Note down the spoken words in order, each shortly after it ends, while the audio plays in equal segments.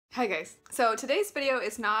Hi guys. So today's video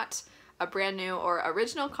is not a brand new or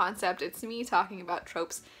original concept. It's me talking about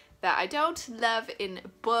tropes that I don't love in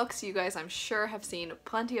books. You guys, I'm sure, have seen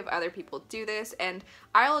plenty of other people do this, and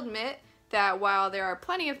I'll admit that while there are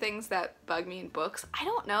plenty of things that bug me in books, I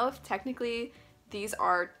don't know if technically these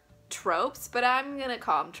are tropes, but I'm gonna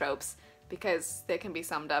call them tropes because they can be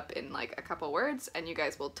summed up in like a couple words and you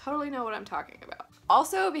guys will totally know what I'm talking about.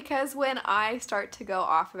 Also because when I start to go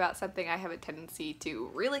off about something, I have a tendency to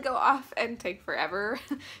really go off and take forever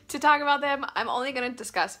to talk about them. I'm only gonna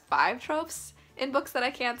discuss 5 tropes in books that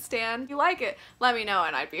I can't stand. If you like it, let me know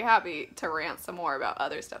and I'd be happy to rant some more about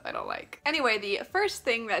other stuff I don't like. Anyway, the first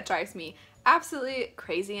thing that drives me absolutely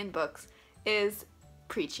crazy in books is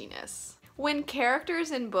preachiness. When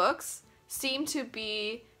characters in books seem to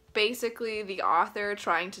be basically the author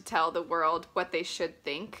trying to tell the world what they should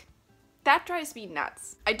think, that drives me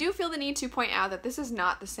nuts. I do feel the need to point out that this is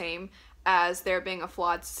not the same as there being a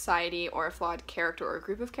flawed society or a flawed character or a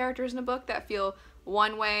group of characters in a book that feel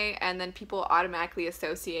one way and then people automatically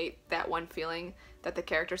associate that one feeling that the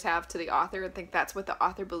characters have to the author and think that's what the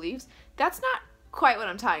author believes. That's not quite what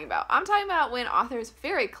I'm talking about. I'm talking about when authors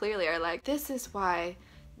very clearly are like, this is why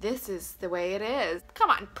this is the way it is. Come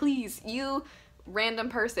on, please, you random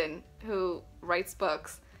person who writes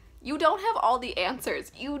books, you don't have all the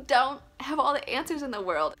answers. You don't have all the answers in the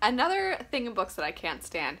world. Another thing in books that I can't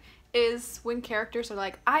stand is when characters are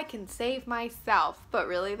like, I can save myself, but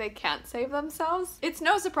really they can't save themselves. It's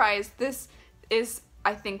no surprise this is,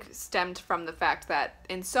 I think, stemmed from the fact that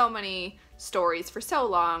in so many stories for so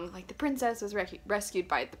long, like the princess was rescued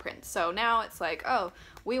by the prince. So now it's like, oh,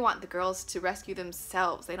 we want the girls to rescue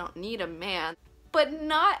themselves. They don't need a man. But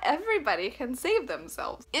not everybody can save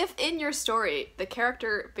themselves. If in your story the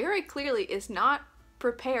character very clearly is not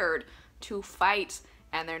prepared to fight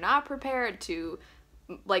and they're not prepared to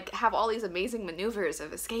like have all these amazing maneuvers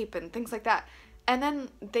of escape and things like that, and then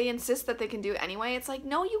they insist that they can do it anyway, it's like,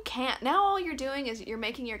 no, you can't. Now all you're doing is you're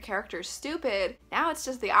making your character stupid. Now it's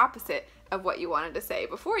just the opposite of what you wanted to say.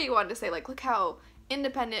 Before you wanted to say like, look how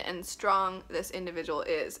independent and strong this individual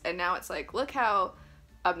is, and now it's like, look how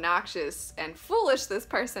obnoxious and foolish this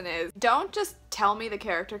person is. Don't just tell me the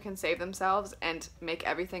character can save themselves and make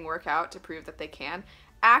everything work out to prove that they can.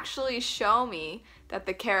 Actually show me that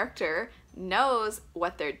the character knows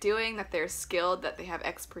what they're doing, that they're skilled, that they have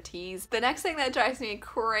expertise. The next thing that drives me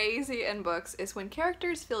crazy in books is when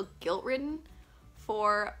characters feel guilt-ridden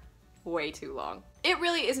for way too long. It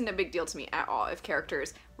really isn't a big deal to me at all if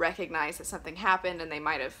characters recognize that something happened and they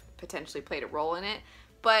might have potentially played a role in it,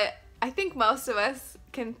 but I think most of us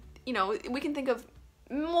can, you know, we can think of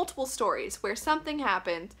multiple stories where something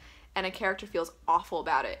happened and a character feels awful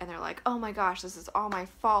about it and they're like, oh my gosh, this is all my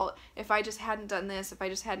fault. If I just hadn't done this, if I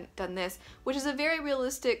just hadn't done this, which is a very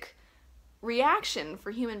realistic reaction for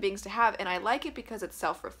human beings to have, and I like it because it's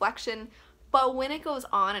self-reflection. But when it goes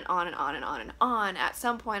on and on and on and on and on, at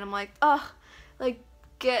some point I'm like, ugh, like,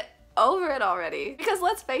 get over it already. Because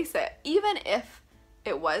let's face it, even if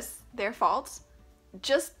it was their fault,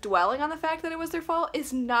 just dwelling on the fact that it was their fault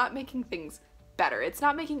is not making things better. It's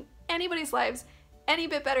not making anybody's lives any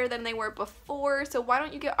bit better than they were before, so why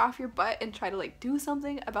don't you get off your butt and try to like do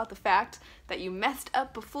something about the fact that you messed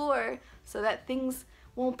up before so that things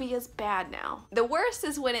won't be as bad now. The worst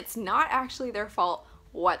is when it's not actually their fault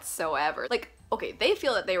whatsoever. Like, okay, they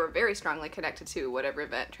feel that they were very strongly connected to whatever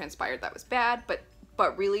event transpired that was bad, but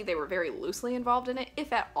really they were very loosely involved in it,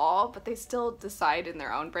 if at all, but they still decide in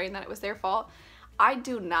their own brain that it was their fault. I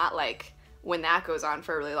do not like when that goes on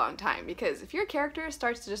for a really long time, because if your character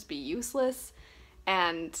starts to just be useless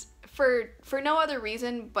and for no other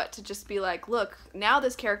reason but to just be like, look, now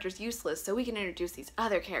this character's useless so we can introduce these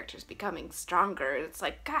other characters becoming stronger, and it's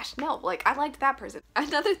like, gosh, no, like, I liked that person.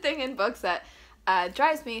 Another thing in books that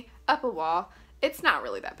drives me up a wall, it's not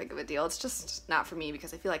really that big of a deal, it's just not for me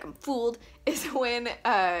because I feel like I'm fooled, is when,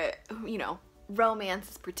 you know,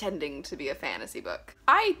 romance is pretending to be a fantasy book.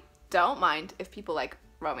 I don't mind if people like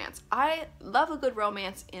romance. I love a good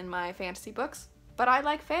romance in my fantasy books, but I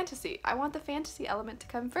like fantasy. I want the fantasy element to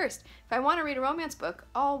come first. If I want to read a romance book,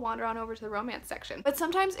 I'll wander on over to the romance section. But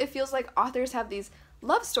sometimes it feels like authors have these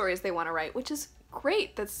love stories they want to write, which is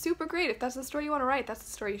great. That's super great. If that's the story you want to write, that's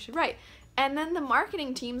the story you should write. And then the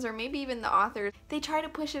marketing teams, or maybe even the authors, they try to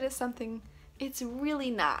push it as something it's really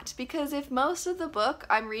not. Because if most of the book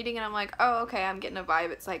I'm reading and I'm like, oh, okay, I'm getting a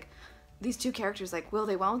vibe, it's like, these two characters like, will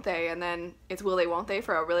they, won't they, and then it's will they, won't they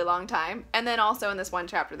for a really long time. And then also in this one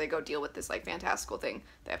chapter they go deal with this like fantastical thing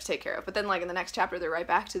they have to take care of. But then like in the next chapter they're right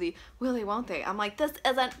back to the will they, won't they. I'm like, this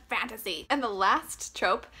isn't fantasy. And the last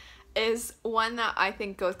trope is one that I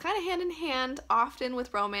think goes kind of hand in hand often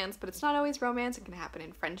with romance, but it's not always romance. It can happen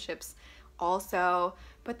in friendships also,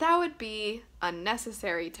 but that would be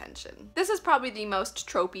unnecessary tension. This is probably the most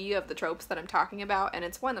tropey of the tropes that I'm talking about, and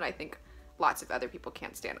it's one that I think lots of other people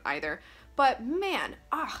can't stand either. But man,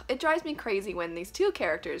 it drives me crazy when these two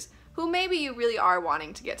characters, who maybe you really are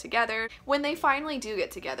wanting to get together, when they finally do get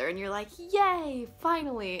together and you're like, yay,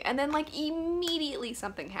 finally, and then like immediately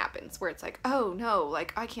something happens where it's like, oh no,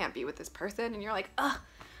 like I can't be with this person, and you're like,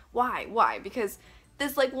 why? Because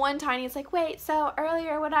this like one tiny, it's like, wait, so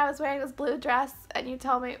earlier when I was wearing this blue dress and you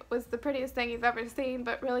told me it was the prettiest thing you've ever seen,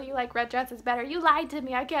 but really you like red dresses better, you lied to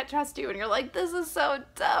me, I can't trust you. And you're like, this is so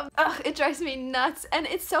dumb. It drives me nuts, and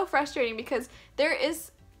it's so frustrating because there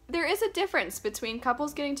is a difference between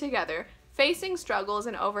couples getting together, facing struggles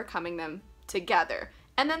and overcoming them together.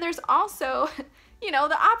 And then there's also, you know,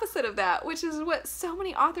 the opposite of that, which is what so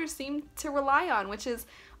many authors seem to rely on, which is,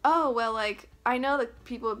 oh, well, like, I know that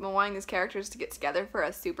people have been wanting these characters to get together for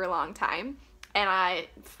a super long time, and I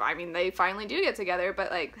mean, they finally do get together, but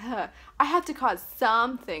like, I have to cause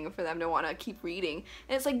something for them to want to keep reading.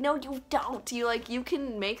 And it's like, no, you don't. You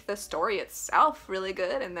can make the story itself really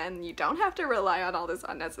good, and then you don't have to rely on all this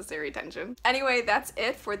unnecessary tension. Anyway, that's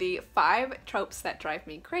it for the 5 tropes that drive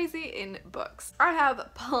me crazy in books. I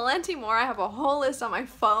have plenty more. I have a whole list on my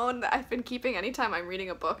phone that I've been keeping anytime I'm reading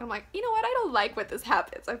a book. I'm like, you know what? I don't like what this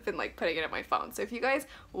happens. I've been like putting it in my phone. So if you guys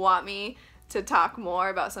want me to talk more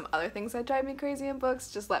about some other things that drive me crazy in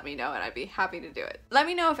books, just let me know and I'd be happy to do it. Let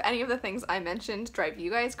me know if any of the things I mentioned drive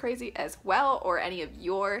you guys crazy as well, or any of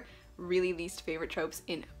your really least favorite tropes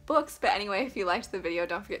in books. But anyway, if you liked the video,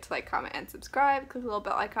 don't forget to like, comment, and subscribe. Click the little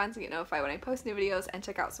bell icon to get notified when I post new videos, and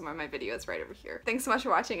check out some of my videos right over here. Thanks so much for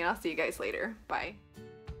watching, and I'll see you guys later. Bye.